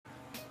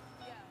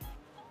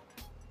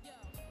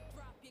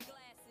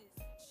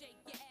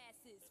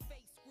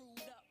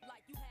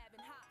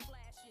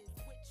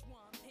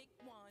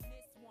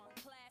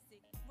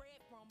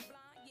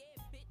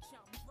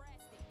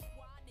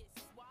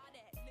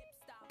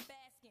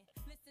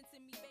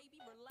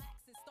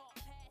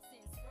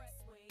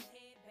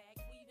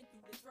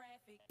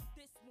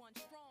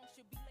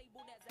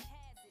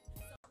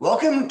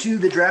Welcome to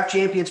the Draft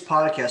Champions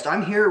podcast.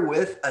 I'm here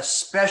with a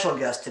special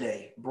guest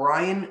today,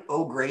 Brian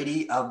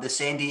O'Grady of the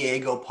San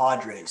Diego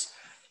Padres.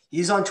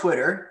 He's on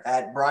Twitter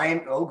at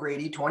Brian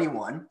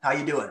O'Grady21. How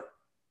you doing?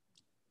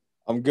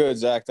 I'm good,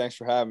 Zach. Thanks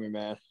for having me,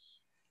 man.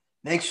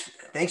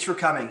 Thanks for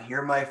coming.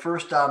 You're my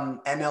first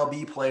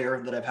MLB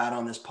player that I've had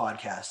on this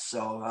podcast.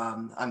 So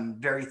I'm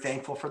very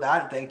thankful for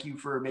that. Thank you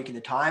for making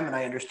the time. And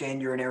I understand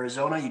you're in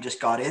Arizona. You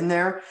just got in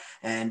there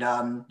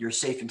and you're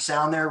safe and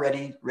sound there,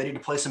 ready to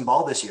play some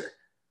ball this year.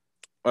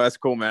 Well, that's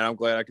cool, man. I'm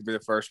glad I could be the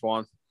first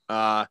one.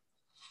 Yeah,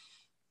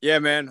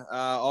 man,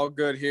 all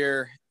good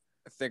here.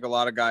 I think a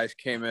lot of guys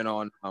came in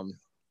on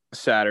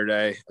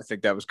Saturday. I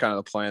think that was kind of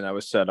the plan that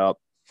was set up,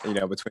 between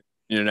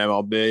and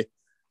MLB.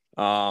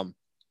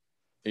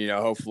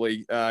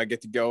 Hopefully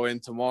get to go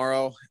in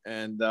tomorrow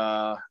and,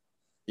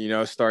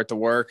 start to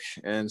work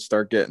and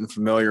start getting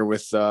familiar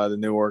with the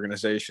new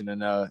organization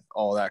and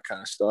all that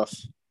kind of stuff.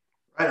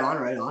 Right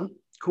on.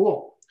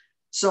 Cool.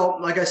 So,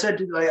 like I said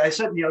in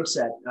the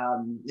outset,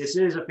 this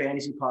is a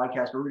fantasy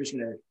podcast, but we're just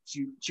going to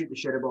shoot the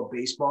shit about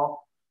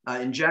baseball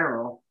in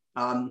general.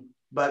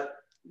 But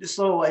just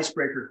a little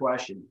icebreaker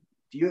question: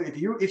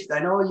 if I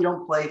know you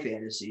don't play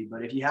fantasy,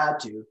 but if you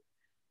had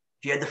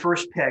the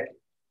first pick,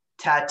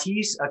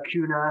 Tatis,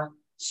 Acuna,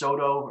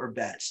 Soto, or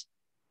Betts?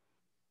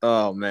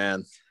 Oh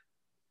man,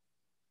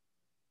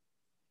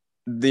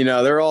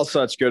 they're all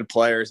such good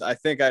players. I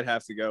think I'd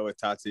have to go with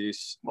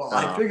Tatis. Well,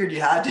 I figured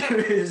you had to.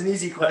 It was an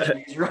easy question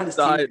because you're on his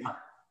team.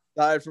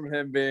 Aside from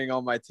him being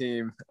on my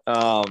team,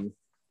 the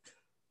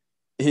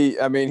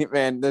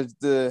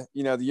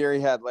year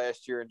he had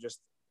last year and just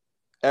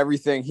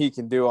everything he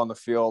can do on the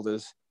field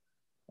is,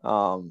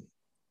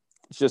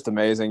 it's just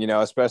amazing.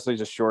 Especially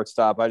just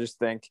shortstop. I just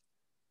think,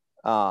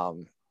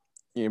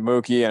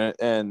 Mookie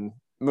and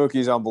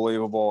Mookie's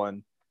unbelievable,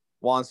 and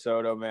Juan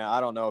Soto, man, I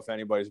don't know if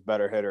anybody's a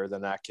better hitter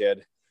than that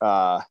kid,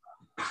 and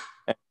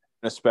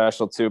a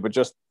special too, but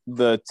just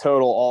the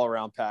total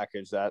all-around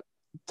package that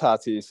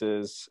Tatis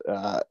is,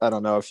 I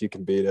don't know if you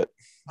can beat it.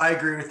 I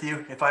agree with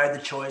you. If I had the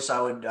choice,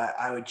 I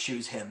would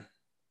choose him.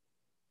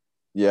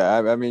 Yeah,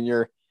 I mean,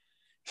 you're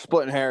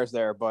splitting hairs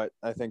there, but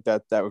I think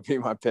that would be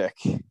my pick.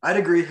 I'd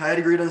agree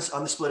on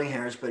the splitting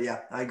hairs, but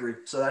yeah, I agree.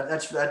 So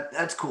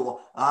that's cool.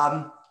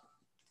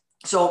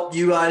 So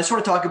you just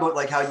want to talk about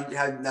like how you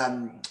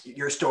had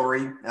your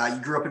story. You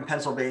grew up in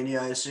Pennsylvania,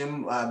 I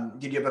assume.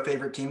 Did you have a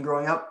favorite team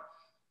growing up?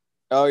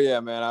 Oh yeah,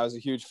 man. I was a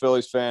huge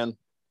Phillies fan.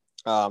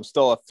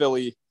 Still a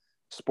Philly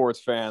sports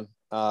fan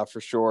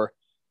for sure.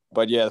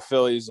 But yeah, the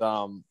Phillies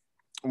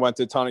went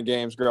to a ton of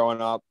games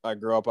growing up. I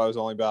was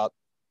only about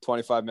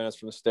 25 minutes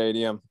from the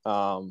stadium.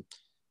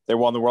 They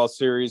won the World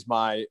Series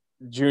my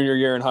junior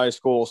year in high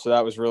school, so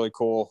that was really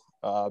cool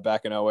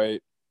back in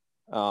 2008.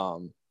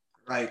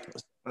 Right.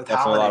 With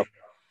Halladay.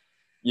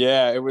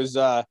 Yeah, it was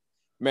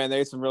man, they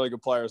had some really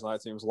good players on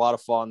that team. It was a lot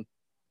of fun.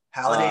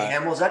 Halladay,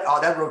 Hamels,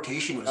 that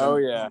rotation was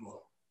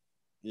unbelievable.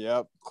 Yeah.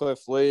 Yep.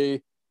 Cliff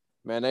Lee.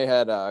 Man, they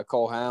had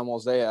Cole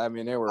Hamels. They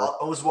were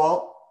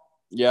Oswalt.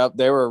 Yep,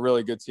 they were a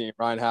really good team.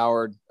 Ryan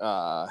Howard,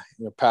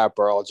 Pat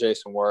Burrell,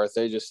 Jason Worth.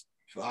 They just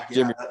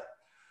Jimmy,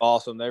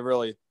 awesome. They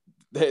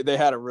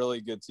had a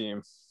really good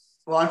team.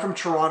 Well, I'm from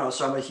Toronto,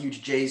 so I'm a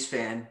huge Jays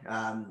fan,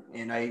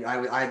 and I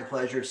had the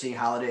pleasure of seeing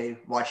Halladay,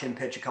 watch him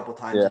pitch a couple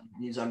times. Yeah.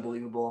 He's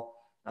unbelievable.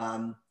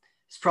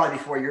 It's probably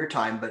before your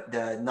time, but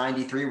the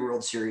 '93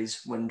 World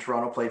Series when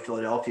Toronto played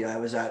Philadelphia, I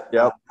was at.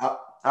 Yep.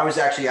 I was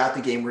actually at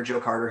the game where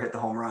Joe Carter hit the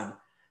home run.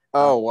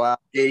 Oh wow!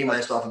 Dating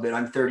myself a bit.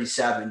 I'm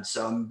 37,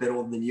 so I'm a bit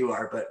older than you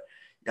are, but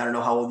I don't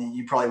know how old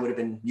you probably would have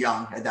been.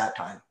 Young at that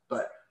time,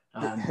 but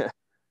yeah,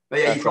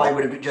 you probably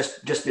would have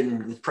just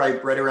been probably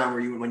right around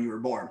when you were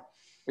born.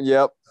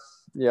 Yep.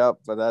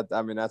 But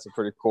that's a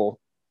pretty cool.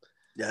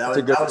 Yeah,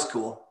 that was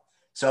cool.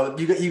 So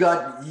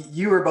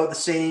you were about the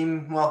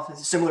same,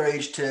 similar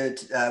age to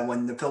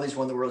when the Phillies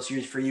won the World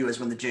Series for you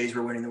as when the Jays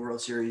were winning the World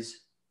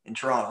Series in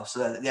Toronto.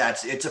 So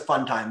it's a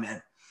fun time,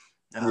 man.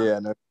 Yeah.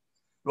 No.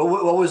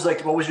 What was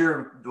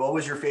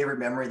your favorite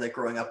memory like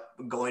growing up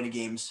going to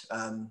games?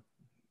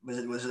 Was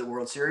it the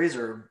World Series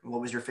or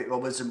what was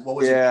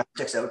it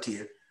sticks out to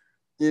you?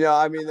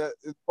 The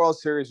World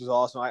Series was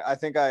awesome. I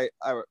think I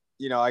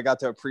got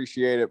to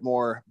appreciate it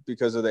more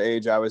because of the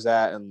age I was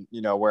at and,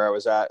 where I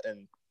was at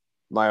in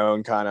my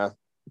own kind of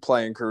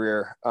playing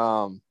career.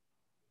 And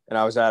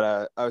I was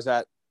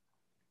at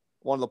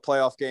one of the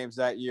playoff games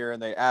that year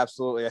and I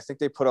think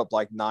they put up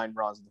like 9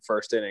 runs in the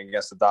first inning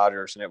against the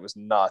Dodgers and it was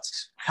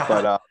nuts.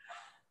 But,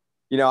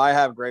 I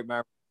have great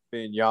memories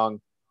being young.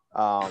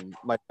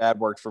 My dad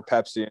worked for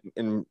Pepsi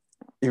and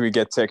he would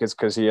get tickets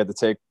because he had to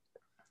take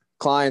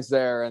clients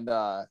there. And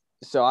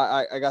so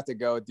I got to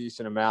go a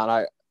decent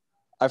amount.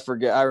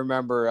 I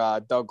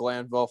remember Doug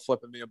Glanville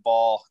flipping me a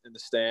ball in the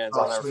stands.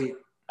 Sweet.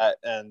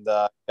 And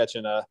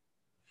catching a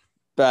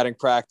batting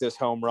practice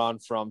home run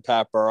from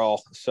Pat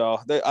Burrell. So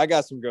I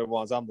got some good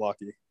ones. I'm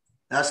lucky.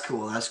 That's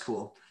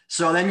cool.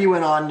 So then you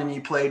went on and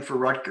you played for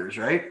Rutgers,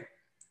 right?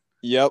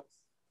 Yep.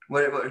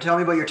 Tell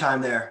me about your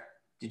time there.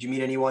 Did you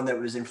meet anyone that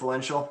was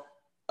influential?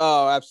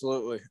 Oh,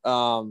 absolutely.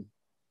 I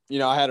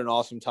had an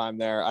awesome time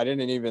there. I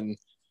didn't even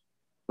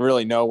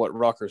really know what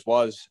Rutgers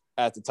was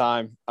at the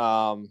time.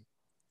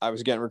 I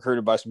was getting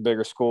recruited by some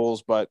bigger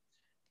schools, but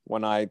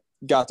when I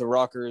got to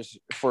Rutgers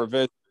for a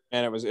visit,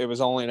 and it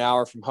was only an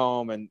hour from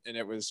home, and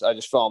I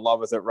just fell in love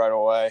with it right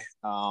away.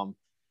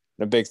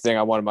 The big thing,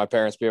 I wanted my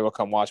parents to be able to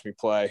come watch me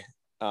play.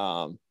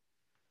 And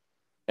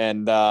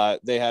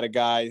they had a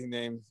guy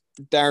named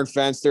Darren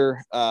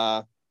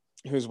Fenster,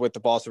 who's with the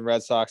Boston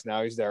Red Sox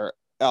now. He's their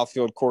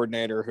outfield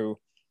coordinator, who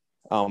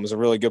was a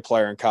really good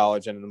player in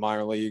college and in the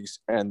minor leagues.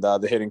 And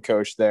the hitting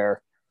coach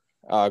there,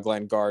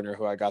 Glenn Gardner,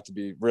 who I got to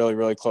be really,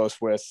 really close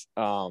with,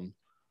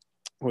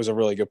 was a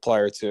really good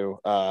player too.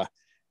 I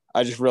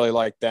just really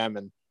liked them,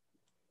 and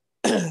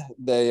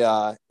they,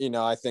 I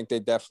think they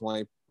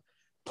definitely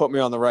put me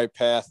on the right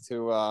path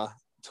to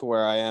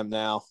where I am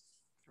now.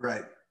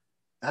 Right.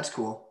 That's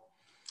cool.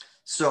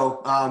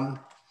 So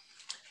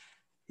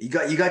you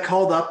got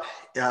called up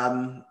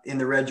in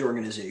the Reds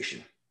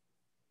organization.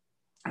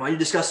 Why don't you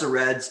discuss the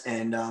Reds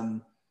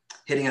and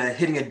hitting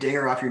a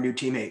dinger off your new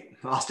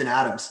teammate, Austin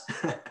Adams?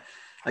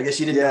 I guess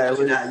you didn't know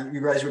that. You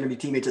guys were going to be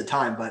teammates at the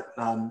time, but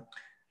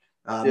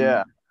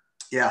yeah.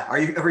 Yeah. Are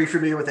you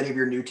familiar with any of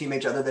your new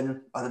teammates other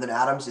than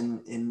Adams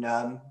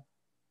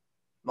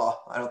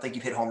well, I don't think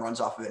you've hit home runs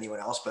off of anyone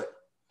else, but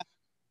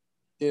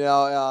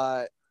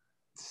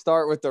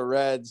start with the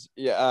Reds.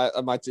 Yeah,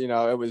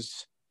 it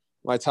was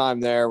my time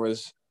there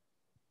was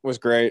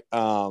great.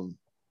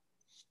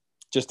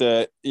 Just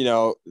for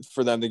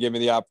them to give me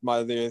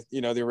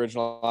the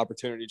original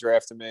opportunity,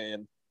 drafting me,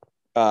 and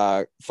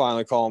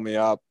finally calling me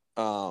up.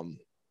 I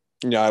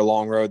had a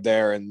long road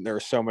there, and there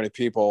were so many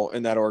people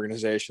in that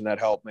organization that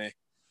helped me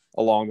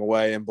along the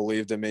way and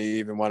believed in me,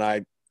 even when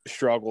I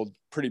struggled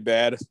pretty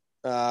bad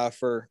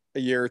for a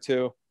year or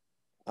two.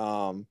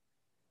 And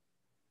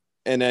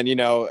then,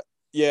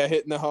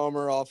 hitting the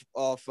homer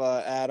off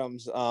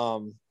Adams.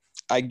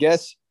 I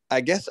guess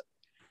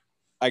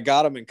I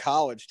got him in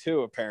college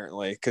too,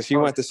 apparently, because he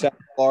went to South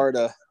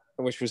Florida,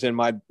 which was in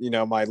my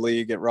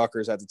league at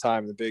Rutgers at the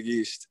time, the Big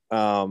East.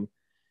 And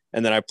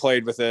then I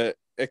played with a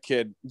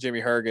kid,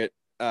 Jimmy Herget,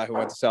 who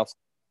went to South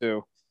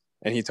Florida too,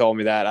 and he told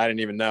me that. I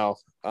didn't even know.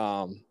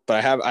 But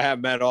I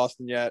haven't met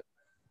Austin yet.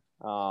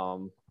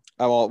 I'll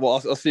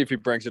see if he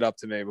brings it up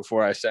to me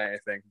before I say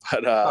anything.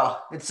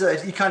 But it's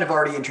you kind of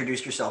already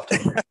introduced yourself to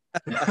him.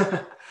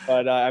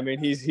 But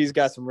he's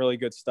got some really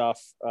good stuff.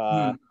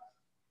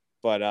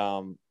 But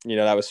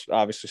that was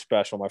obviously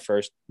special. My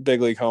first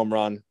big league home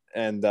run.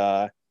 And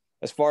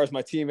as far as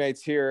my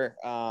teammates here,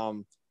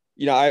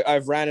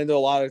 I've ran into a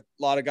lot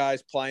of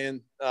guys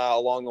playing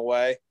along the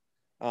way.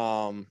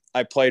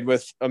 I played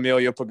with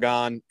Emilio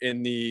Pagan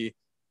in the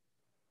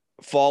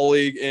fall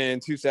league in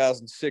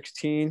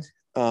 2016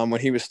 when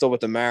he was still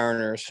with the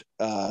Mariners.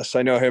 So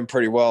I know him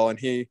pretty well. And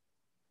he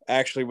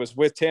actually was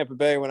with Tampa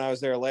Bay when I was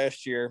there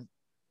last year.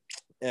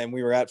 And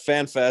we were at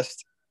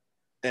FanFest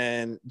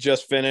and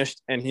just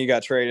finished, and he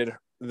got traded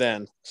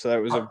then. So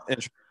that was an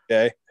interesting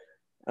day.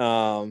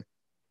 And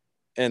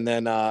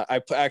then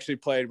I actually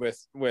played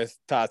with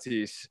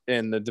Tatis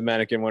in the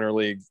Dominican Winter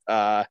League.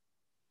 I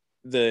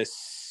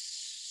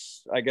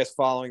guess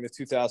following the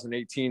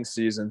 2018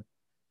 season,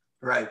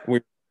 right? We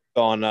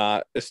were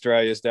on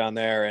Estrellas down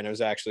there, and it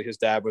was actually his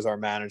dad was our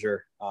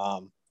manager.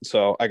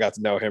 So I got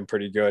to know him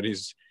pretty good.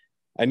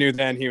 I knew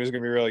then he was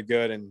going to be really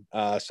good, and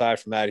aside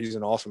from that, he's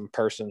an awesome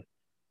person.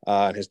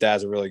 And his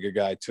dad's a really good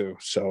guy too.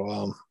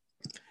 So,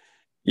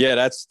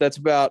 that's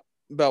about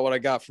what I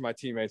got from my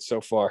teammates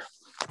so far.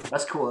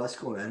 That's cool. That's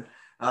cool, man.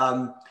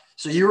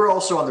 So you were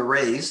also on the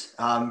Rays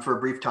for a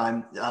brief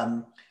time.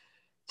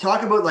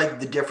 Talk about like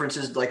the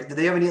differences. Like, do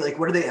they have any, like,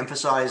 what do they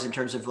emphasize in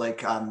terms of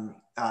like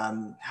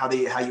how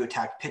you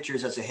attack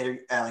pitchers as a hitter?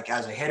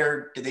 As a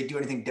hitter, did they do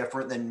anything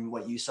different than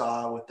what you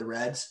saw with the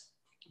Reds,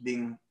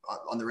 being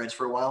on the Reds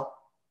for a while?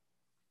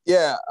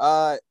 Yeah,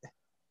 I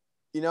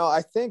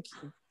think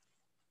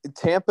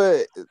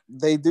Tampa,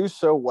 they do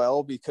so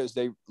well because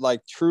they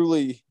like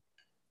truly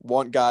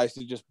want guys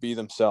to just be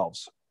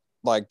themselves.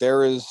 Like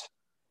there is,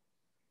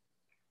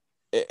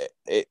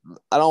 I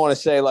don't want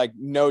to say like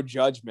no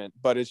judgment,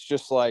 but it's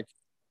just like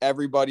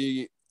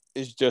everybody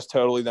is just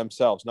totally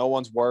themselves. No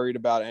one's worried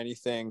about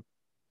anything.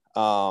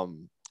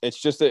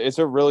 It's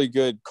a really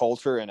good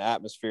culture and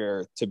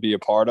atmosphere to be a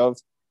part of.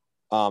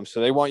 So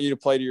they want you to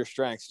play to your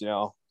strengths,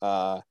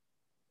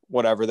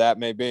 whatever that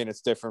may be. And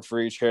it's different for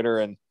each hitter.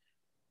 And,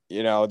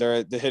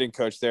 the hitting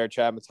coach there,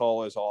 Chad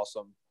Mottola, is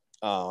awesome.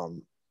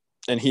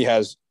 And he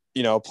has,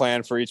 a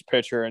plan for each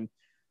pitcher and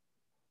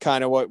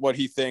kind of what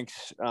he thinks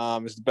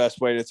is the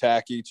best way to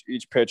attack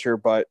each pitcher,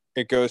 but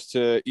it goes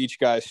to each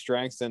guy's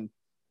strength. And,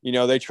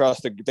 they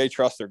trust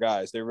their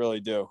guys. They really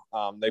do.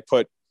 They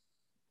put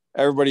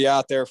everybody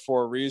out there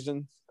for a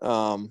reason.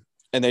 And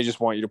they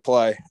just want you to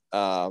play.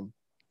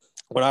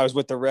 When I was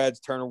with the Reds,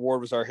 Turner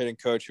Ward was our hitting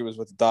coach, who was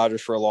with the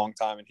Dodgers for a long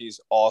time, and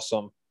he's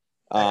awesome.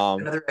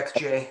 Another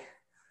XJ.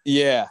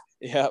 Yeah.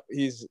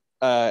 He's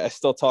I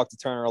still talk to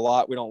Turner a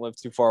lot. We don't live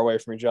too far away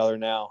from each other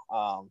now.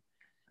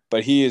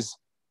 But he is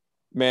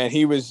man,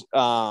 he was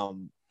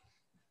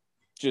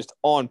just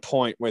on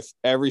point with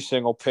every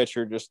single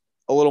pitcher, just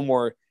a little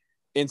more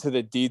into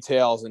the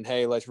details and,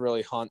 hey, let's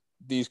really hunt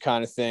these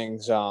kind of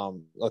things.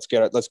 Let's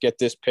get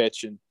this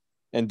pitch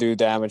and do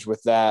damage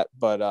with that.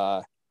 But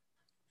I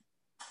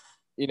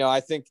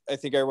think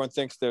everyone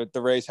thinks that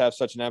the Rays have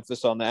such an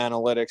emphasis on the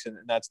analytics, and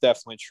that's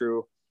definitely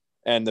true.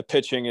 And the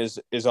pitching is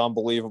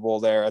unbelievable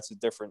there. That's a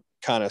different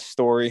kind of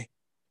story.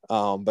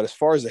 But as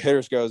far as the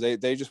hitters goes,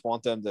 they just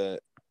want them to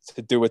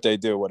do what they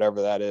do,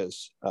 whatever that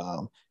is.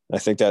 I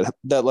think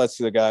that lets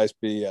the guys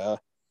be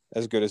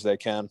as good as they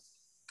can.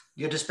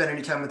 You had to spend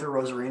any time with the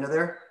Rosarina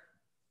there?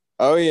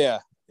 Oh yeah,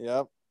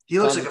 yep. He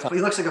looks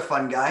like a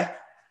fun guy.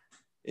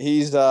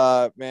 He's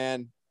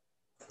man,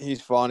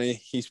 he's funny.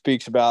 He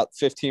speaks about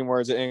 15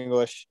 words of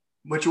English.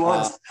 Which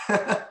ones?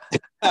 But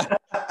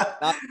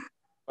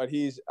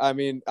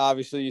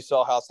obviously you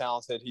saw how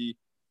talented he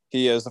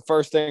is. The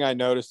first thing I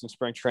noticed in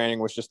spring training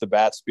was just the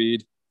bat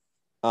speed.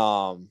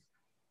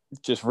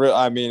 Just real.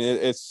 I mean,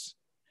 it's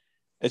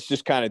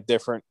just kind of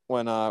different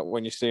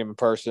when you see him in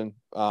person.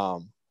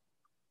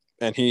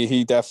 And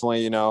he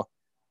definitely,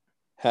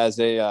 has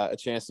a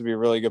chance to be a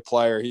really good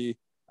player.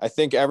 I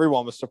think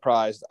everyone was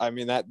surprised. I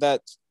mean, that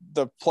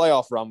the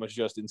playoff run was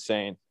just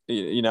insane.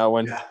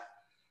 When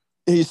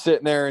he's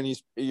sitting there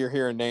and you're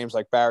hearing names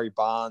like Barry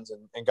Bonds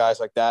and guys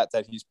like that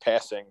he's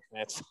passing.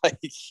 And it's like,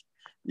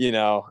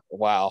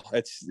 wow,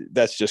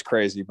 that's just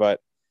crazy. But,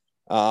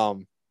 I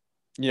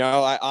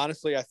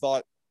honestly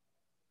thought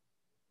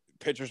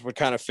pitchers would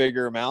kind of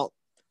figure him out,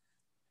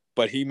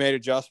 but he made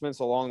adjustments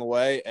along the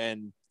way.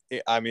 And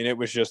it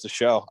was just a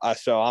show.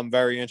 So I'm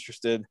very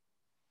interested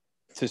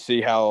to see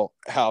how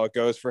it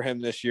goes for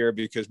him this year,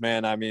 because,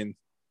 man,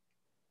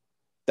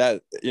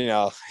 that,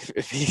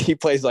 if he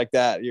plays like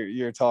that,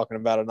 you're talking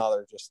about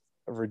another just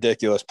a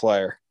ridiculous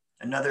player.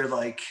 Another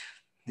on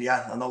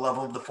the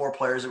level of the four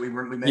players that we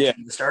mentioned at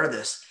the start of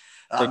this.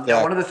 Exactly.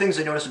 Now, one of the things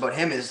I noticed about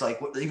him is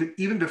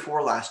even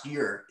before last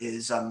year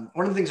is one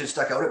of the things that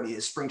stuck out at me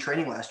is spring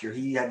training last year.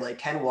 He had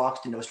 10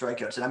 walks to no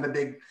strikeouts. And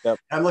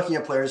I'm looking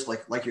at players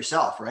like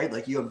yourself, right?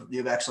 Like you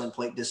have excellent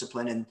plate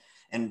discipline.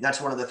 And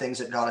that's one of the things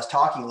that got us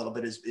talking a little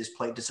bit is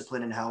plate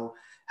discipline and how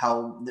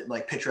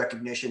pitch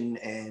recognition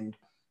and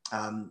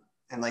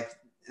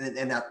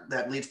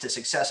that leads to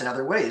success in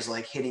other ways,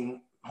 like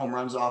hitting home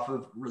runs off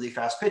of really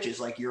fast pitches.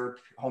 Like your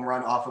home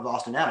run off of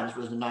Austin Adams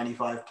was a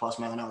 95 plus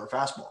mile an hour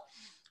fastball.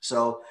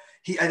 So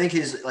I think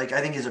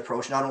his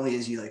approach, not only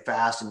is he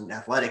fast and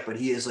athletic, but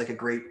he is a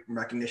great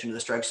recognition of the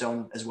strike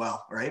zone as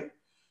well. Right.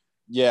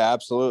 Yeah,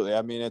 absolutely.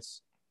 I mean,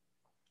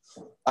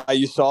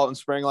 you saw it in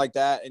spring like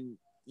that. And,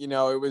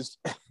 it was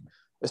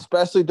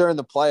especially during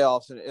the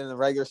playoffs and in the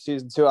regular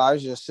season too. I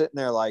was just sitting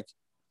there like,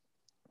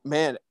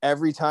 man,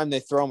 every time they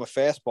throw him a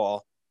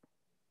fastball,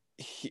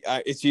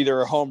 it's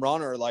either a home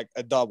run or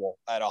a double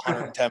at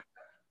 110.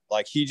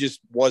 He just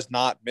was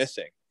not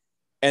missing,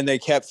 and they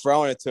kept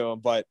throwing it to him.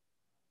 But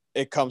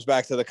it comes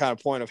back to the kind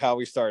of point of how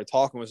we started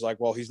talking was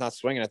well, he's not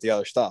swinging at the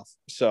other stuff.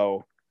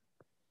 So,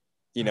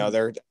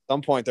 they're at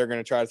some point they're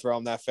going to try to throw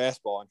him that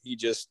fastball, and he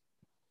just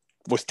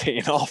was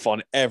teeing off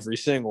on every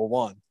single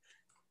one.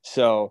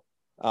 So,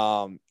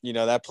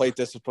 that plate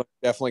discipline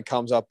definitely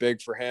comes up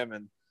big for him.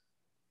 And,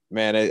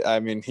 man,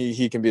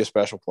 he can be a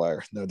special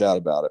player, no doubt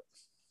about it.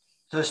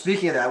 So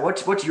speaking of that,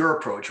 what's your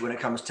approach when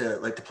it comes to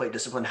the plate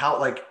discipline? How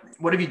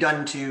what have you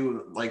done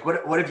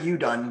what have you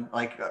done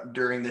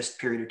during this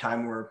period of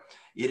time where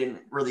you didn't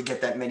really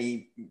get that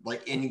many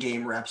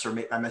in-game reps, or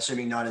I'm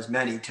assuming not as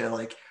many,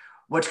 to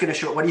what do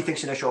you think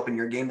is going to show up in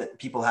your game that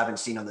people haven't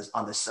seen on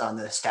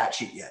the stat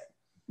sheet yet?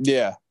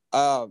 Yeah.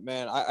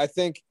 Man, I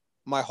think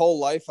my whole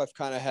life I've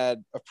kind of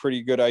had a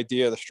pretty good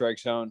idea of the strike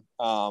zone.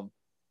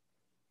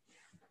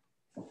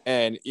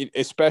 And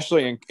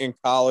especially in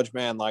college,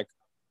 man,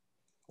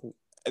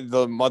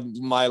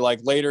 my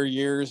later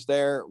years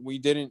there, we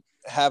didn't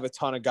have a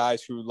ton of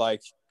guys who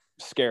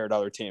scared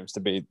other teams, to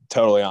be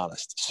totally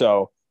honest.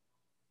 So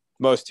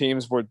most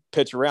teams would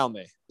pitch around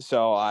me.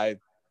 So I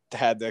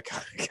had to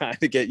kind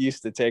of get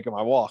used to taking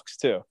my walks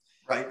too.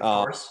 Right. Of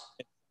course.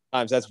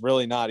 Sometimes that's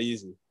really not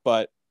easy,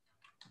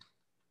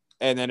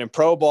 and then in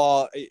pro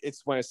ball,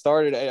 it's when it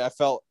started, I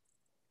felt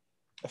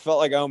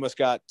like I almost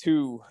got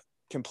too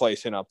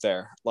complacent up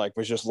there.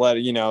 Was just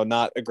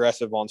not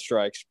aggressive on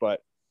strikes,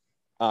 but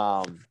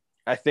I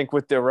think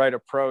with the right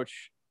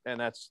approach, and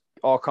that's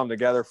all come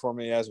together for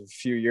me as of a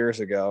few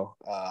years ago.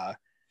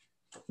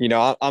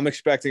 I'm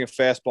expecting a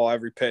fastball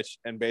every pitch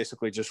and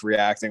basically just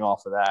reacting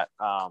off of that.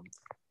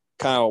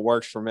 Kind of what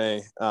works for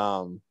me.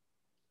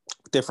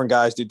 Different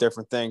guys do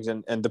different things,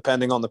 and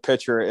depending on the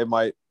pitcher, it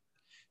might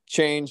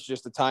change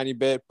just a tiny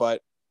bit.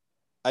 But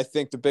I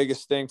think the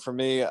biggest thing for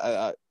me,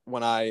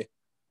 when I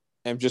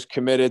am just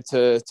committed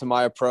to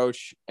my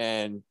approach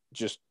and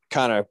just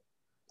kind of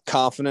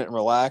confident and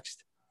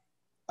relaxed,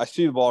 I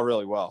see the ball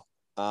really well.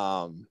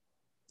 I'm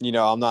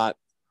not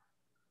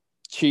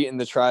cheating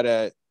to try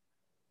to,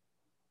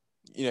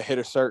 hit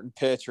a certain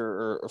pitch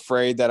or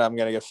afraid that I'm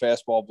going to get a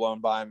fastball blown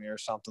by me or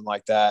something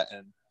like that.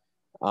 And,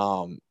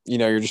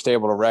 you're just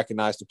able to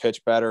recognize the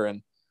pitch better.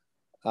 And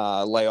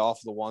lay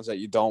off the ones that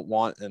you don't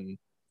want. And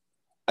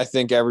I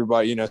think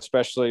everybody, you know,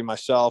 especially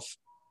myself,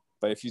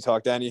 but if you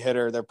talk to any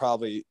hitter, they're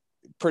probably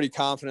pretty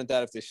confident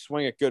that if they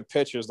swing at good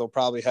pitches, they'll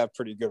probably have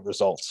pretty good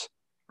results.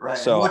 Right.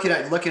 So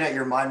And looking at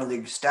your minor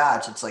league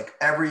stats, it's like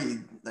every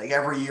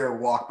year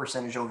walk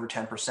percentage over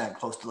 10%,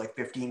 close to like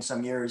 15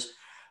 some years.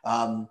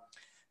 It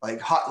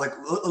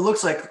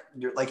looks like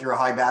you're a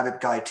high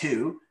BABIP guy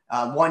too.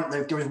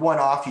 There was one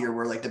off year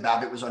where like the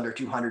BABIP was under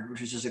 200,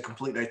 which is just a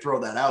complete. I throw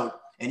that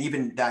out, and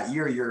even that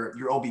year, your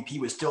OBP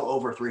was still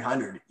over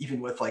 300, even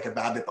with like a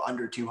BABIP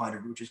under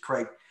 200, which is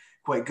quite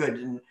good.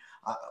 And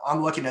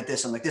I'm looking at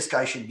this, I'm like, this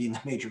guy should be in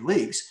the major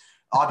leagues,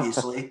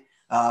 obviously.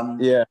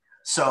 yeah,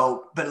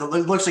 So, but it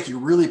looks like you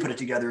really put it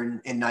together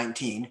in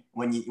 19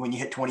 when you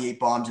hit 28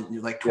 bombs and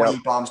you're like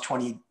 28 bombs,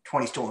 20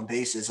 stolen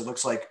bases. It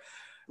looks like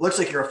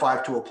you're a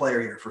 5-tool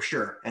player here for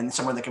sure, and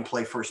someone that can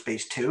play first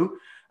base too.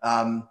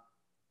 It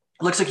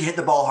looks like you hit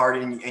the ball hard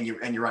and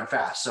you run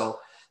fast. So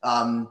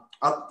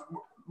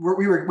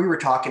we were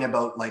talking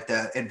about like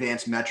the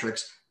advanced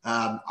metrics.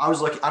 I'm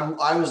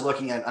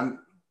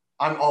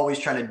always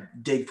trying to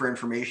dig for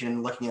information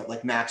and looking at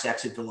like max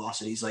exit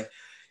velocities. Like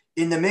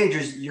in the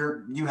majors,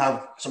 you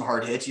have some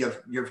hard hits.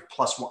 You're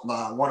plus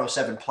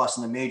 107 plus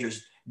in the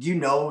majors. Do you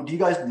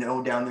guys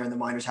know down there in the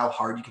minors how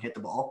hard you can hit the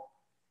ball?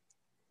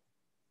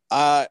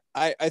 I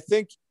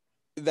think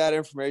that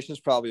information is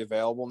probably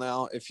available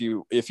now if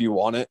you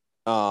want it.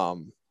 I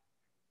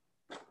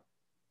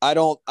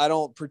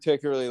don't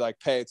particularly like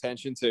pay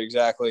attention to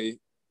exactly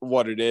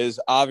what it is.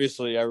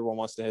 Obviously, everyone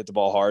wants to hit the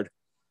ball hard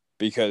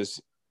because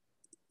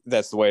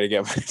that's the way to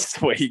get it's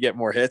the way you get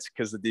more hits,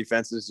 because the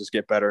defenses just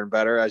get better and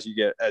better as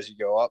you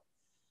go up.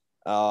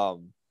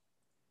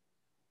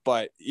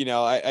 But you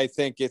know, I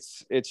think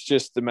it's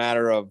just a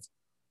matter of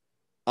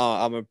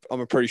I'm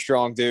a pretty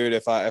strong dude.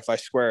 If I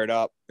square it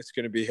up, it's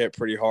going to be hit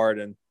pretty hard.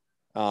 And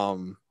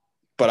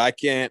but I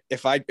can't,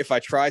 if I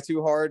try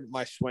too hard,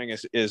 my swing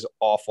is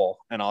awful,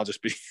 and I'll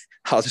just be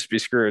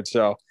screwed.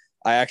 So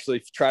I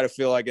actually try to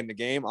feel like in the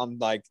game, I'm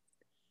like,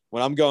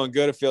 when I'm going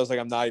good, it feels like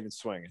I'm not even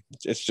swinging.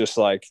 It's just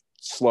like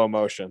slow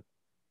motion.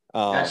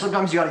 And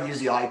sometimes you got to use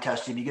the eye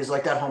test too, because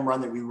like that home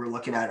run that we were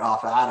looking at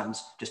off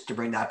Adams, just to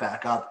bring that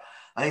back up,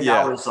 I think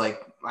that was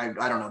like, I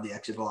don't know the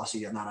exit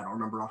velocity on that. I don't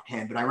remember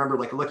offhand, but I remember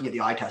like looking at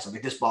the eye test. I'm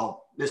like, this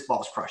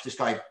ball's crushed. This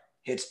guy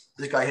hits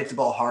the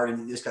ball hard,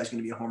 and this guy's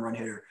going to be a home run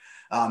hitter.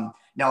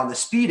 Now on the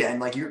speed end,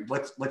 like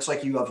looks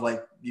like you have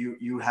like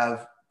you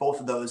have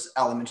both of those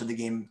elements of the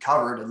game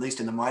covered, at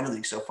least in the minor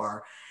league so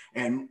far.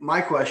 And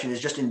my question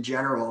is just in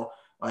general,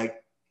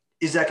 like,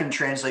 is that going to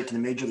translate to the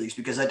major leagues?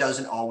 Because that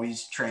doesn't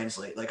always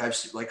translate. Like I've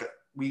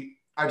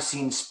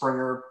seen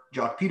Springer,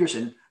 Jock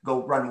Peterson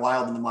go run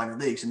wild in the minor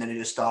leagues, and then it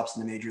just stops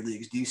in the major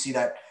leagues. Do you see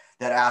that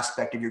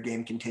aspect of your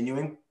game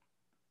continuing?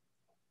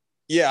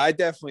 Yeah, I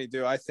definitely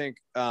do. I think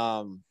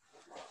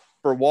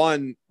for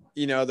one,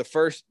 you know,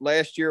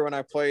 last year when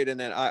I played, and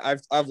then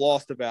I've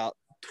lost about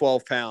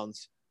 12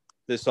 pounds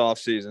this off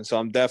season. So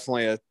I'm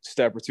definitely a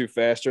step or two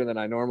faster than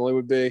I normally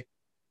would be,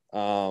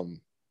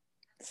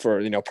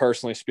 for, you know,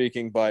 personally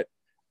speaking. But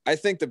I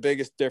think the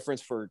biggest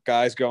difference for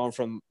guys going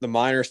from the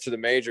minors to the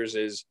majors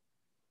is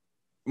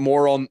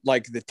more on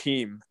like the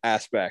team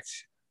aspect.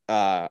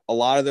 A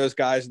lot of those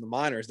guys in the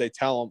minors, they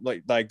tell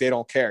them like they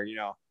don't care, you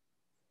know,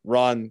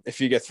 run,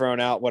 if you get thrown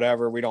out,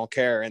 whatever, we don't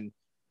care. And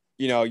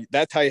you know,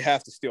 that's how you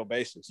have to steal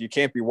bases. You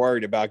can't be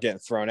worried about getting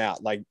thrown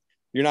out. Like,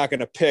 you're not going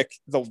to pick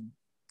the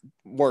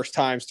worst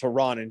times to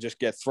run and just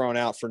get thrown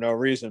out for no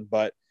reason.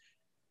 But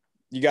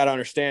you got to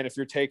understand, if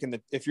you're taking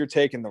the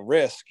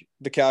risk,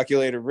 the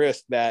calculated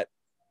risk, that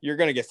you're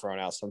going to get thrown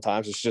out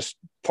sometimes. It's just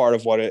part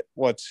of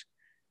what's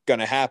going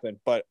to happen.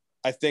 But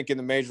I think in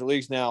the major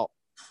leagues now,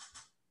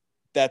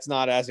 that's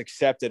not as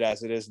accepted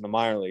as it is in the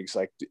minor leagues.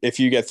 Like, if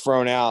you get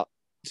thrown out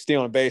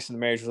stealing a base in the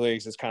major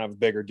leagues, is kind of a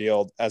bigger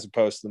deal as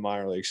opposed to the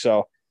minor leagues.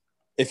 So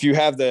if you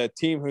have the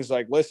team who's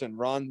like, listen,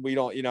 run, we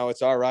don't, you know,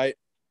 it's all right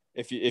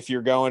if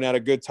you're going at a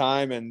good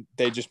time and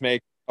they just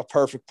make a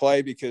perfect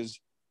play, because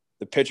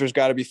the pitcher's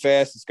got to be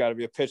fast. It's got to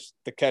be a pitch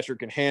the catcher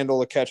can handle.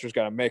 The catcher's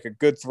got to make a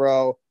good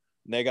throw,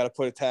 and they got to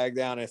put a tag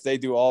down. And if they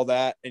do all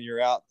that and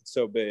you're out,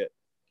 so be it.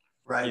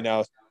 Right. You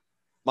know,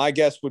 my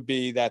guess would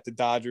be that the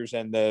Dodgers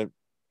and the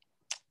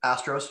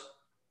Astros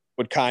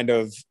would kind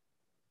of,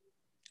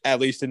 at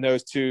least in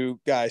those two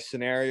guys'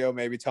 scenario,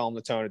 maybe tell them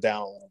to tone it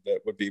down a little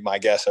bit, would be my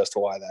guess as to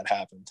why that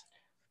happened.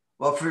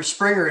 Well, for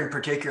Springer in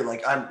particular,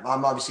 like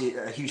I'm obviously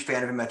a huge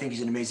fan of him. I think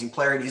he's an amazing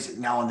player, and he's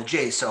now on the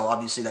Jays, so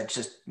obviously that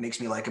just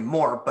makes me like him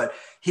more. But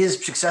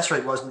his success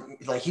rate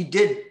wasn't like, he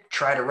did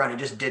try to run, it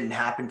just didn't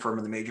happen for him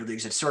in the major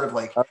leagues. It's sort of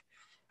like,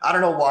 I don't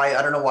know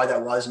why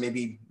that was.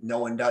 Maybe no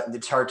one does.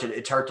 It's hard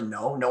to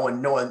know. No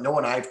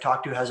one I've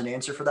talked to has an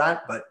answer for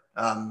that. But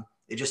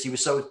he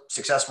was so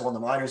successful in the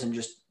minors and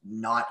just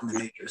not in the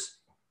majors.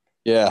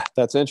 Yeah,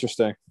 that's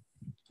interesting.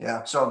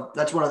 Yeah, so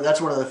that's one of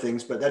the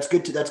things. But that's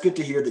good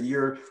to hear that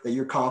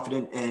you're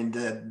confident, and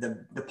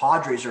the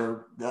Padres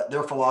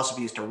their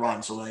philosophy is to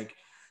run. So like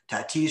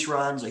Tatis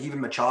runs, like even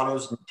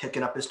Machado's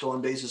picking up his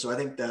stolen bases. So I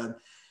think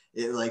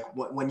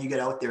when you get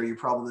out there, you're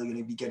probably going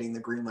to be getting the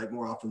green light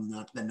more often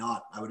than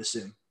not, I would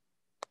assume.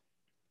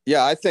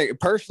 Yeah, I think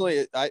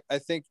personally, I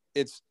think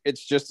it's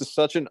just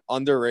such an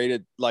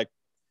underrated, like,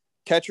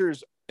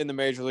 catchers in the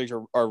major leagues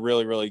are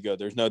really, really good.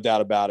 There's no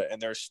doubt about it.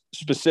 And there's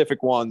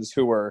specific ones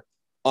who are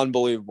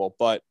unbelievable.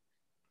 But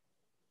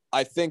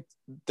I think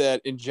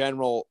that in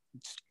general,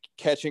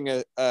 catching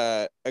a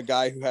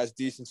guy who has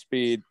decent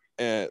speed,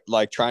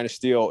 like trying to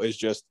steal, is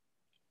just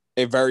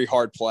a very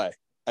hard play.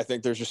 I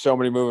think there's just so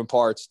many moving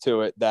parts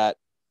to it that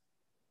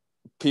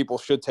people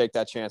should take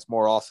that chance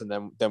more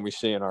often than we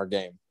see in our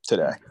game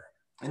today.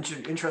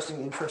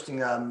 Interesting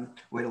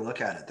way to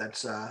look at it.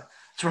 That's what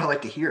I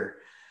like to hear.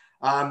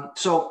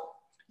 So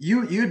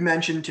you'd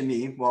mentioned to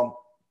me, well,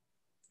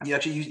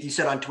 you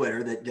said on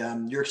Twitter that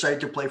you're excited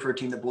to play for a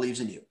team that believes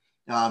in you,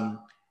 and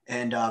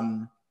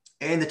the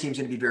team's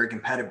going to be very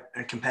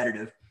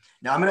competitive.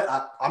 Now I'm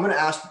gonna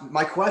ask.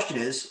 My question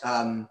is,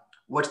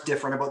 what's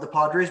different about the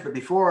Padres? But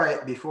before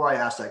I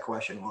ask that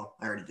question, well,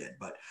 I already did,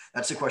 but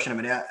that's the question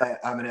I'm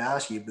gonna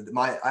ask you. But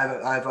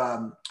I've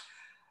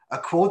a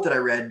quote that I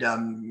read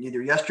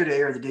either yesterday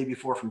or the day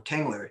before from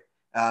Tingler.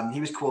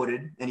 He was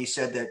quoted and he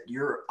said that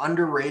you're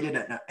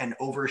underrated and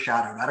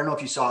overshadowed. I don't know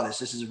if you saw this.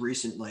 This is a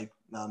recent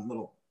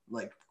little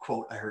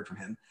quote I heard from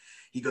him.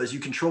 He goes, "You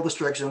control the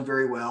strike zone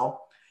very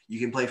well. You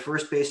can play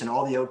first base and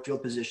all the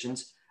outfield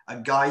positions. A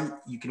guy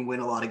you can win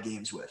a lot of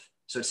games with."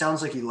 So it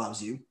sounds like he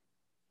loves you.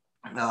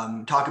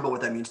 Talk about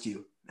what that means to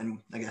you, and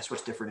I guess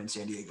what's different in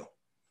San Diego.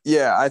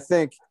 Yeah, I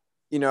think,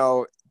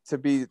 to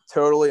be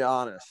totally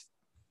honest,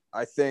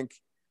 I think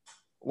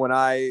when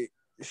I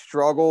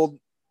struggled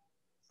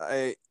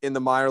in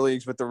the minor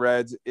leagues with the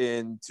Reds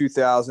in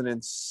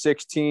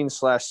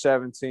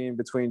 2016/17,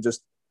 between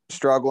just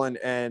struggling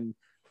and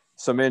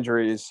some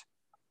injuries,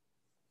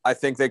 I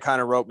think they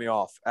kind of wrote me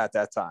off at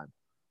that time.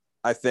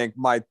 I think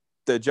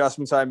the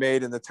adjustments I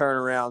made in the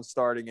turnaround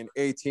starting in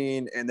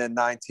 18 and then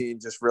 19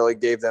 just really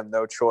gave them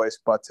no choice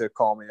but to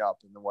call me up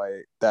in the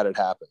way that it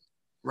happened.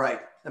 Right.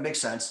 That makes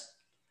sense.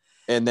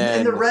 And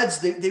then the Reds,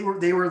 they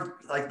were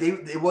like,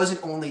 it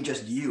wasn't only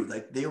just you,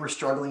 like they were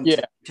struggling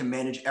to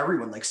manage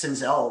everyone. Like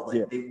Senzel,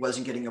 he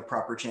wasn't getting a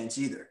proper chance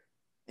either.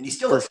 And he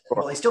still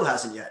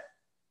hasn't yet.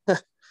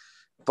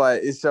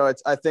 But so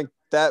I think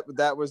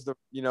that was the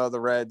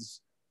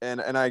Reds,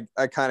 and I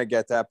kind of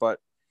get that, but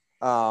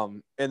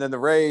and then the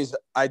Rays,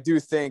 I do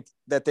think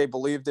that they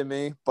believed in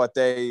me, but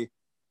they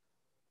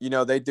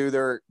do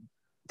their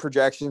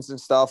projections and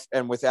stuff,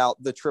 and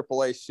without the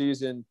AAA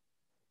season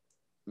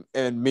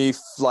and me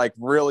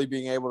really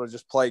being able to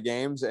just play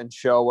games and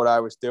show what I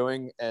was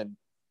doing, and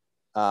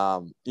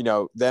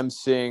them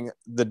seeing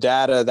the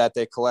data that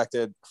they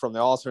collected from the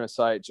alternate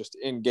site just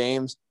in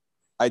games,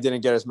 I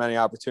didn't get as many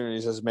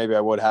opportunities as maybe I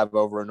would have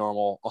over a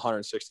normal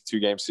 162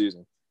 game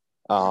season.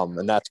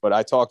 And that's what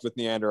I talked with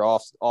Neander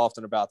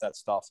often about, that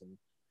stuff, and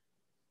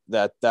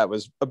that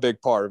was a big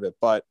part of it.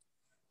 But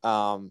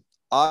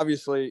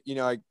obviously,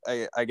 I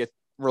get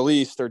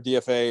released or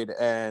DFA'd,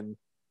 and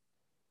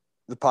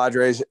the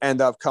Padres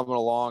end up coming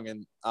along,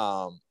 and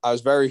I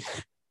was very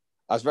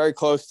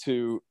close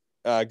to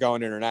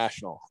going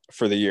international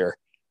for the year,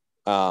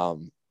 but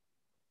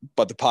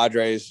the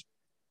Padres,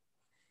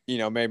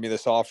 made me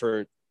this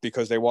offer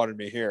because they wanted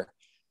me here,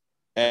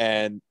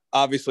 and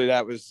obviously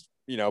that was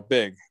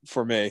big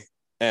for me,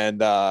 and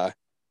but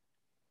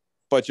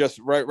just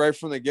right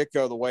from the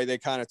get-go, the way they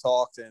kind of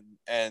talked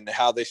and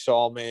how they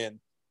saw me, and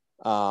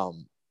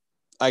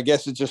I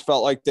guess it just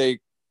felt like they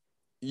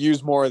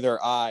used more of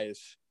their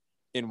eyes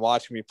in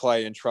watching me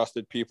play and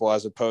trusted people,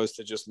 as opposed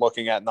to just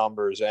looking at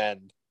numbers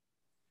and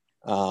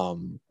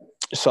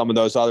some of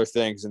those other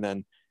things. And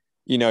then,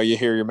 you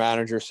hear your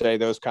manager say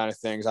those kind of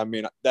things. I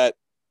mean,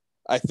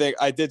 I think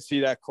I did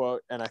see that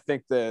quote, and I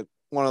think that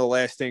one of the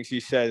last things he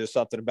said is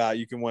something about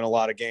you can win a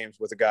lot of games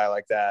with a guy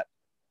like that.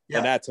 Yeah.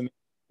 And that to me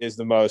is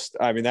the most,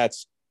 I mean,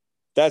 that's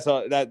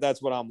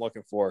what I'm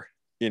looking for.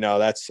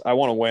 I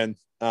want to win.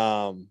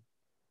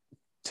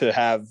 To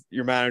have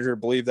your manager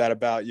believe that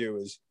about you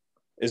is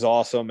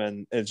awesome,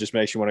 and it just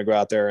makes you want to go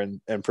out there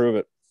and prove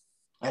it.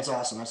 That's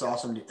awesome. That's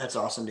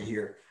awesome to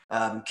hear.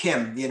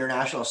 Kim, the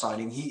international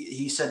signing,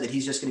 he said that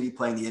he's just going to be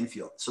playing the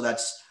infield. So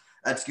that's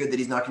good that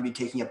he's not going to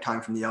be taking up time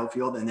from the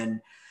outfield. And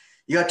then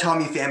you got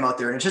Tommy Pham out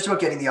there, and it's just about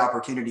getting the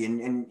opportunity.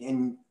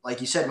 And like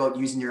you said about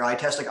using your eye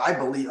test, I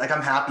believe,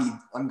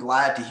 I'm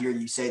glad to hear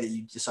you say that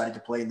you decided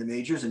to play in the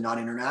majors and not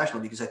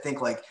international, because I think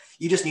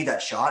you just need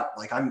that shot.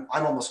 I'm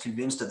almost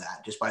convinced of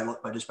that just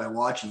by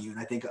watching you. And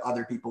I think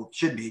other people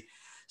should be.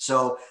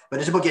 So, but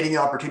it's about getting the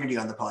opportunity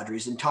on the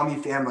Padres. And Tommy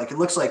Pham, it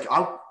looks like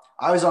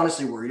I was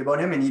honestly worried about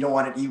him, and you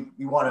want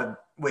to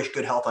wish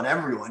good health on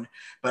everyone,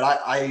 but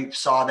I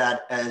saw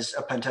that as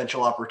a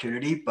potential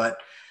opportunity. But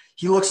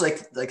he looks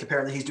like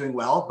apparently he's doing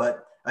well,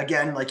 but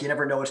again, you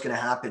never know what's going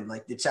to happen.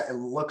 It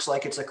looks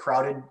like it's a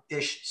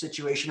crowded-ish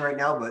situation right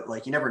now,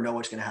 but you never know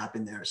what's going to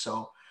happen there.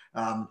 So,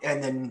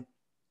 and then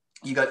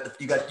you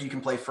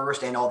can play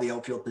first and all the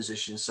outfield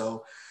positions.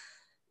 So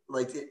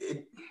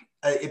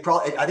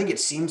I think it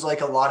seems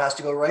like a lot has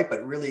to go right,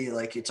 but really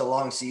like it's a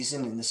long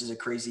season and this is a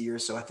crazy year.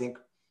 So I think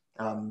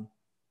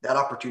that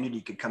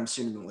opportunity could come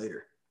sooner than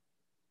later.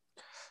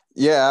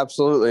 Yeah,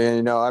 absolutely.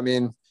 And, I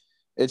mean,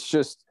 it's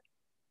just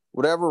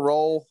whatever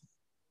role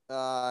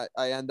I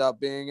end up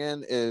being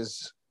in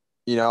is,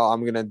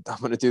 I'm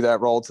gonna do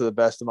that role to the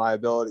best of my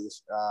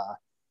abilities.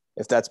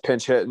 If that's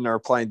pinch hitting or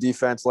playing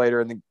defense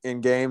later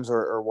in games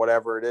or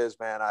whatever it is,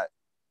 man,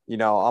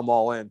 I'm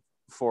all in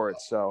for it.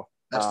 So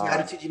that's the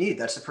attitude you need.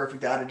 That's the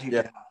perfect attitude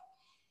yeah, to have.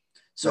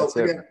 So that's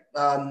it. again,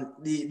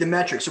 the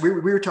metrics. So we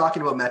were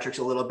talking about metrics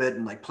a little bit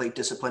and like plate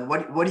discipline.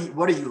 What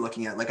are you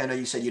looking at? Like I know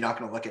you said you're not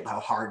going to look at how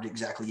hard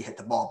exactly you hit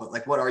the ball, but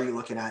like what are you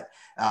looking at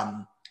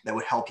that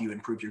would help you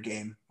improve your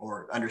game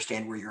or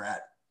understand where you're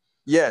at?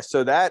 Yeah,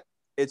 so that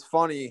it's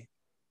funny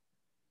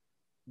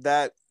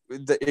that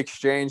the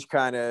exchange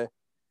kind of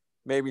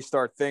made me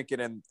start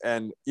thinking,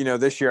 and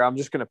this year I'm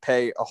just going to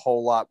pay a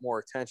whole lot more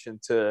attention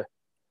to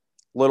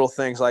little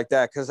things like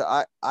that because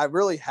I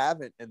really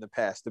haven't in the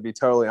past, to be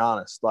totally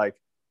honest. Like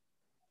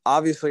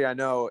obviously I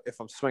know if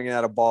I'm swinging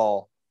at a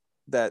ball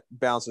that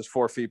bounces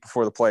 4 feet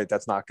before the plate,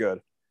 that's not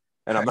good,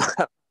 and I'm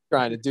not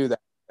trying to do that,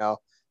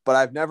 but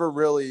I've never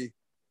really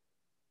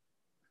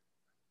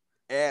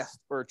asked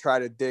or tried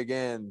to dig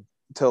in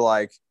to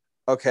like,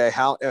 okay,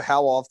 how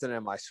often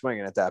am I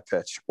swinging at that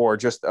pitch, or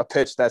just a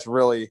pitch that's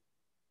really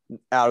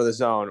out of the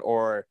zone,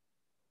 or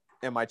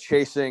am I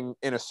chasing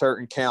in a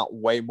certain count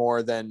way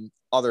more than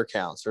other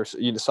counts, or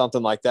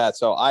something like that.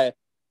 So I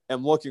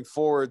am looking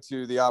forward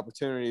to the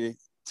opportunity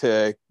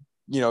to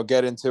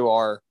get into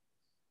our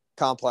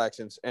complex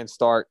and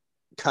start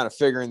kind of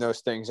figuring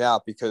those things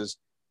out, because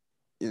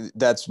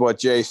that's what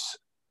Jace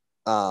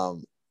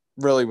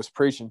really was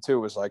preaching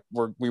to, was like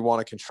we want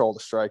to control the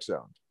strike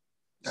zone.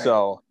 Right.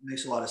 So it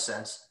makes a lot of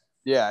sense.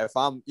 Yeah, if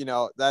I'm,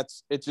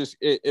 that's it. Just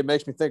it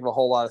makes me think of a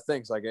whole lot of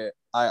things. Like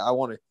I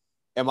want to.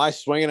 Am I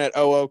swinging at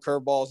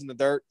curveballs in the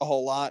dirt a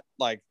whole lot?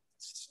 Like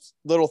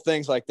little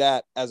things like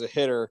that as a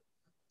hitter,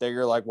 that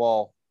you're like,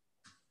 well,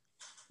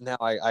 now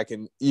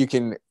you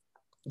can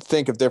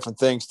think of different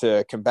things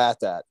to combat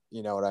that.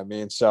 You know what I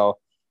mean? So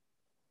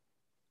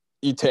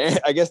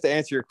I guess to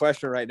answer your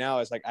question right now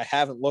is like, I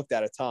haven't looked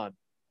at a ton,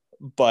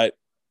 but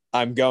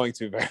I'm going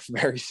to very,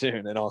 very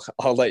soon, and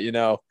I'll let you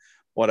know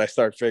what I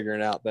start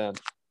figuring out then.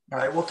 All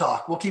right, we'll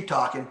talk. We'll keep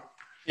talking.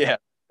 Yeah.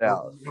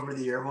 Over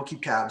the year, we'll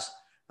keep tabs.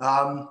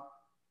 Who's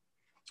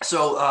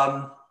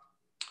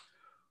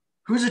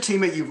a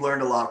teammate you've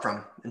learned a lot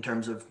from in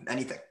terms of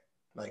anything?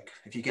 Like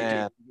if you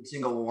could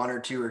single one or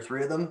two or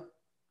three of them,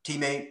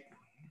 teammate.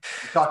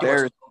 Talk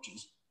about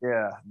coaches.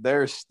 Yeah,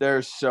 there's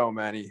so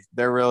many.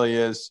 There really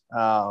is.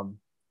 I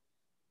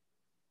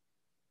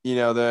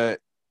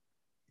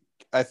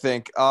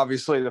think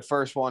obviously the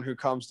first one who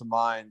comes to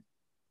mind,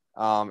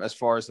 as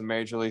far as the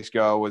major leagues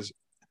go, was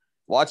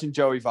watching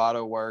Joey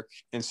Votto work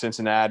in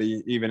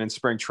Cincinnati, even in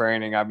spring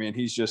training. I mean,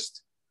 he's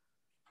just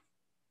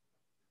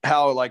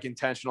how like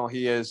intentional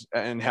he is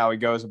and how he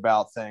goes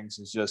about things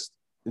is just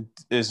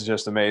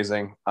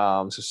amazing.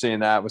 So seeing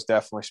that was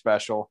definitely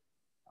special.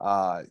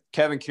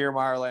 Kevin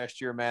Kiermaier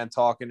last year, man,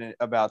 talking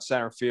about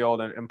center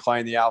field and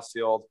playing the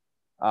outfield.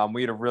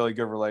 We had a really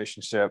good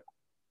relationship.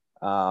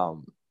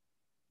 So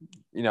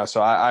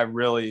I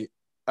really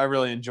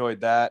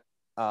enjoyed that.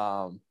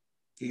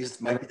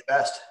 He's might be the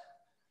best.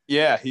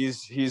 Yeah,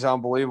 he's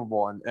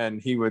unbelievable,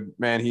 and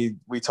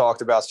we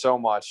talked about so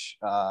much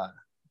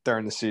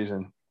during the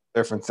season,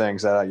 different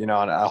things that and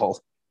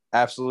I'll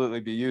absolutely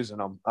be using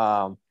them.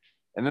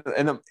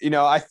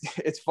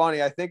 It's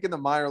funny. I think in the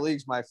minor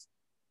leagues, my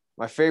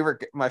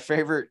favorite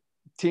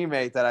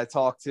teammate that I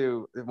talked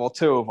to, well,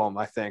 two of them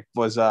I think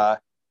was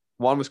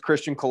one was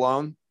Christian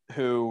Colon,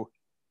 who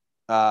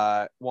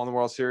won the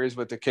World Series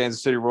with the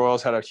Kansas City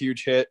Royals, had a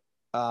huge hit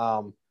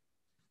in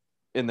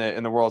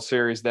the World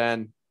Series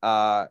then.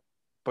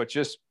 But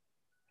just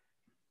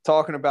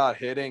talking about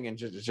hitting and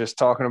just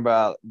talking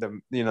about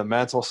the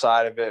mental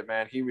side of it,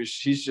 man,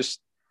 he's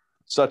just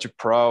such a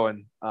pro.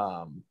 And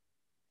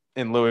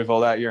in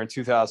Louisville that year in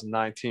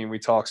 2019, we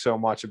talked so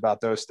much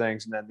about those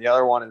things. And then the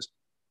other one is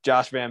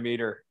Josh Van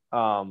Meter.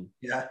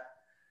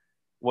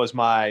 Was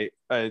my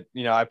I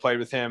played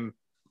with him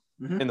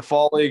in the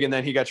fall league, and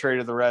then he got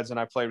traded to the Reds, and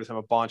I played with him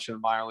a bunch in the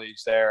minor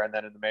leagues there, and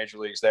then in the major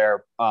leagues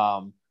there.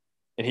 And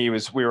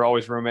we were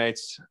always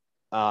roommates.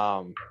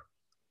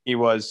 He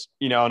was,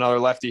 another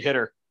lefty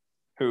hitter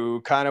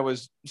who kind of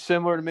was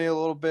similar to me a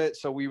little bit.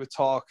 So we would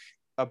talk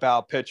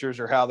about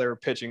pitchers or how they were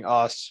pitching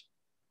us,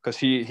 because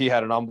he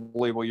had an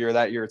unbelievable year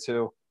that year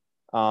too.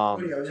 I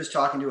was just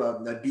talking to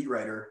a beat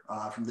writer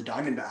from the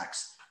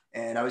Diamondbacks,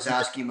 and I was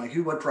asking him like,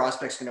 what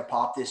prospect's going to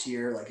pop this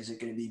year? Like, is it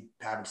going to be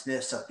Pavin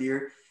Smith up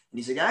here? And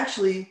he's like,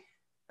 actually,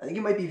 I think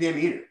it might be Van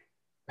Meter.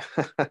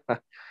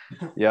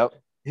 Yep.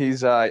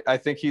 He's I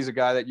think he's a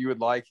guy that you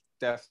would like.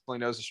 Definitely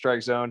knows the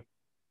strike zone.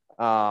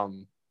 But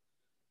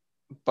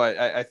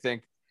I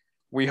think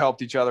we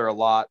helped each other a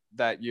lot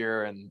that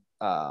year, and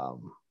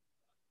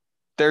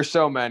there's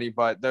so many,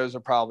 but those are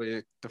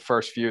probably the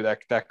first few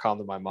that come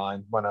to my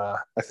mind when I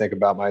think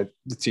about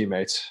the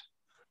teammates.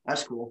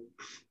 That's cool.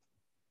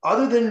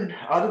 Other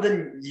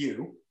than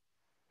you,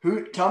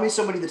 who tell me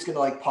somebody that's gonna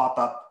like pop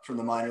up from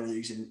the minor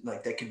leagues and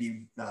like that could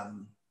be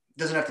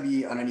doesn't have to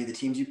be on any of the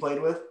teams you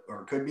played with,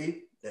 or it could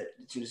be that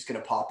it's just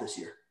gonna pop this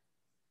year.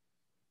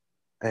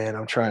 And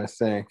I'm trying to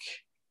think.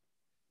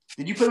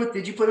 Did you play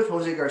with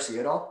Jose Garcia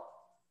at all?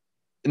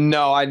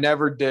 No, I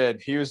never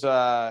did. He was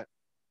a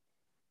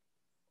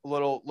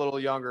little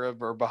younger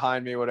or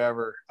behind me,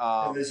 whatever.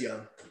 It was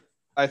young.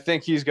 I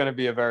think he's going to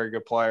be a very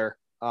good player.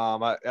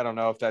 I don't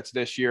know if that's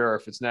this year or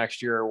if it's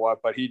next year or what,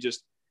 but he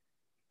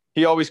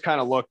always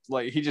kind of looked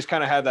like he just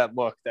kind of had that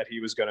look that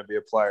he was going to be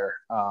a player.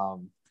 I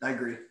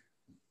agree.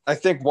 I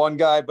think one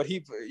guy, but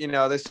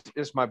this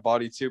is my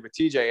buddy too, but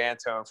TJ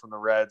Antone from the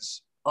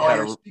Reds. Oh,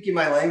 you're speaking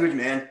my language,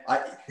 man.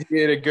 He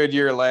had a good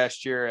year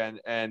last year,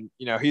 and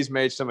he's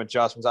made some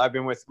adjustments.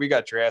 We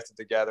got drafted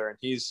together, and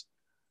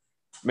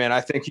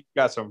I think he's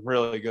got some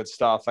really good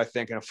stuff. I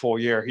think in a full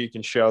year, he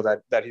can show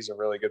that he's a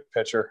really good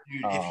pitcher.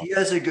 Dude, if he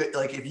has a good,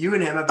 like if you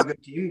and him have a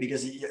good team,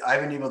 because I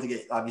haven't been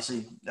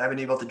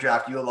able to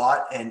draft you a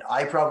lot, and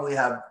I probably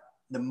have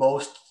the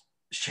most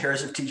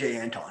shares of TJ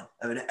Anton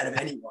out of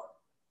anyone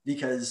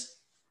because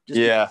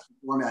just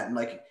format and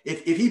like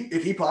if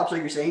he pops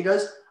like you're saying he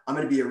does, I'm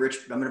gonna be a rich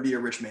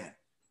man.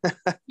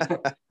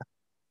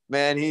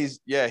 Man, he's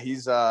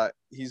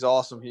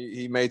awesome.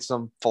 He made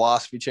some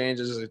philosophy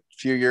changes a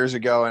few years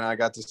ago, and I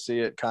got to see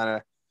it kind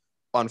of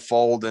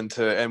unfold and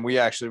we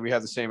have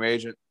the same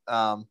agent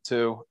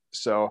too.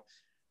 So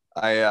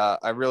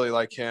I really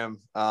like him.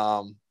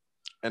 And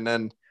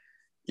then,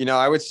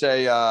 I would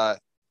say I'm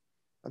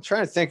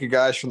trying to think of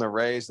guys from the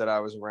Rays that I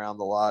was around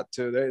a lot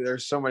too.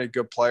 There's so many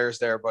good players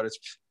there, but it's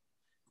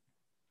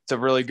a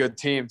really good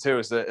team too.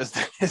 Is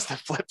the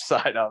flip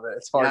side of it.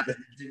 It's hard. Yeah,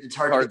 it's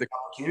hard to get the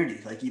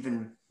opportunity. Like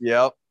even.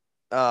 Yep.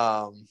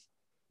 But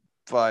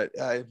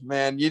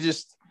man, you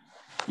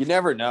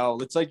never know.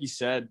 It's like you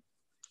said.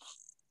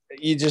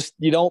 You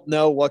don't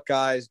know what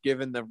guys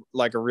given a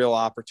real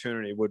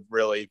opportunity would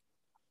really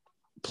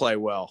play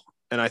well.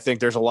 And I think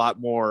there's a lot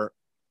more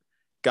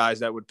guys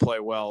that would play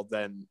well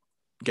than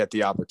get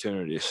the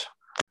opportunities.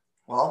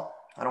 Well,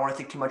 I don't want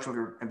to take too much of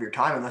your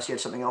time unless you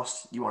have something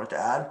else you wanted to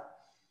add.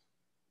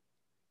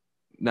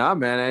 Nah,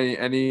 man.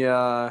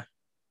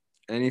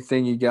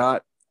 Anything you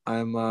got?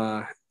 I'm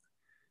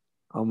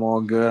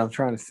all good. I'm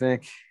trying to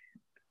think.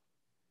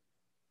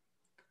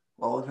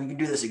 Well, we can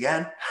do this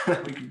again.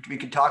 we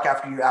can talk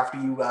after you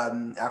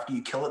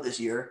kill it this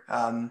year.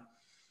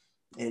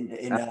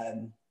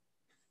 In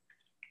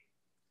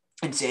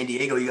San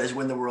Diego, you guys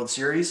win the World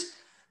Series,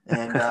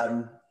 and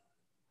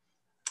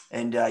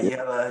you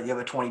have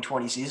a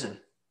 2020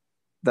 season.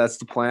 That's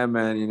the plan,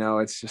 man.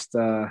 It's just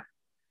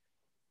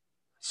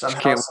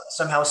somehow,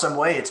 some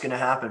way, it's going to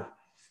happen.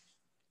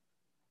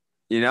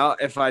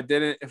 If I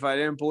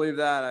didn't believe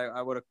that,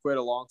 I would have quit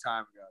a long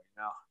time ago.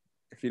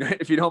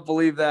 If you don't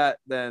believe that,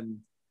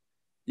 then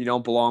you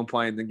don't belong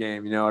playing the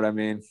game. You know what I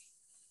mean?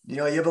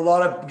 You have a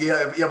lot of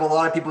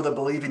people that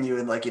believe in you,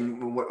 and like in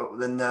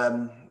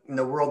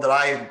the world that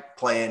I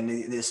play in,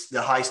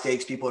 the high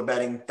stakes people are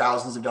betting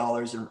thousands of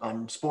dollars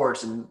on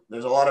sports, and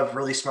there's a lot of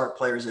really smart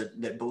players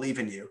that believe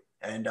in you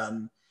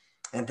and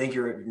think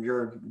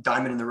you're a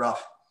diamond in the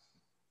rough.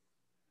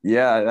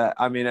 Yeah,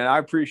 and I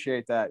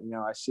appreciate that.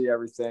 I see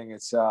everything.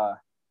 It's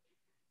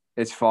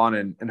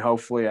fun, and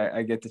hopefully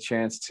I get the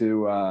chance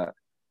to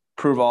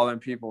prove all them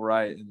people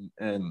right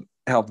and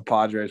help the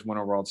Padres win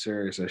a World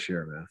Series this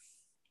year, man.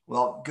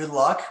 Well, good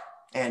luck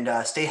and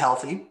stay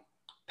healthy.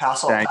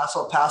 Pass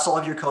all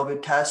of your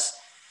COVID tests,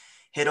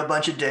 hit a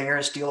bunch of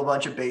dingers, steal a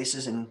bunch of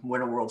bases, and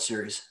win a World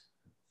Series.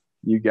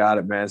 You got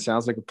it, man.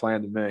 Sounds like a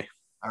plan to me.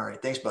 All right.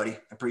 Thanks, buddy.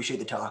 Appreciate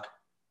the talk.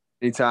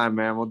 Anytime,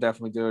 man. We'll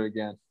definitely do it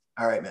again.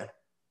 All right, man.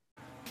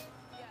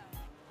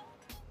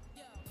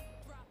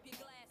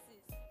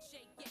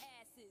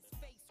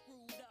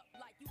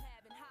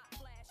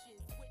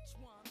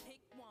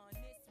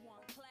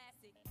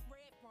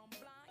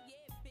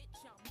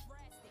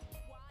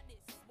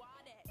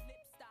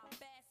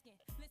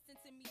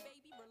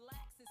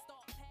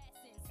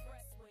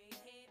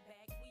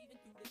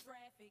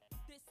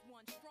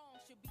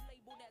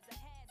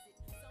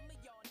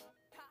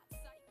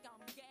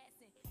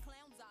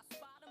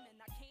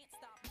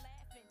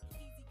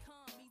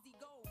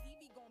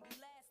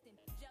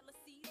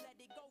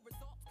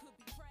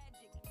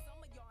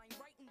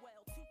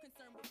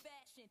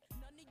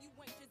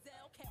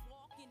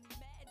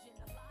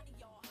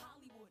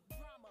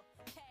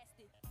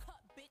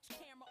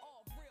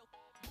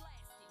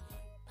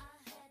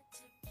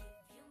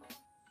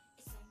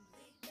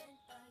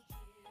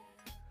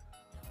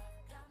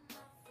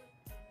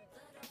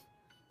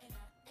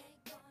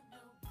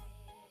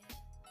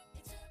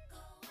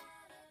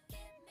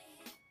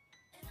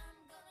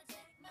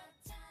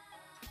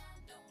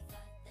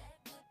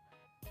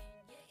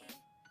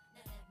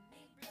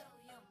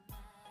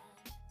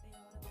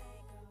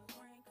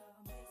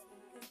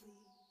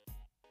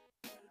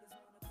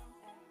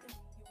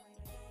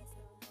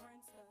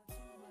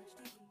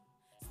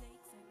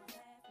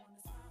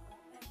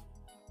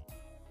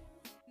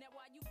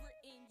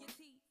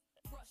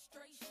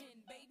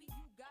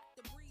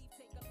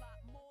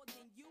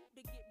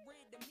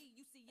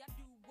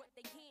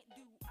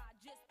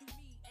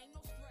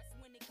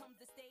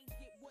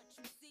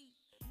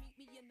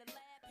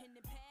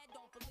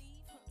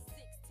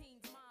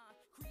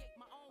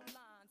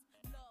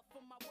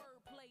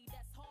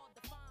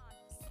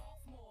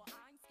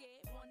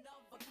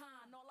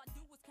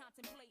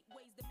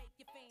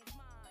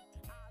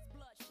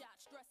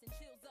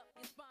 chills up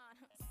your spine,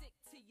 sick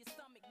to your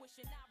stomach,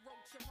 wishing I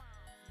wrote your rhyme.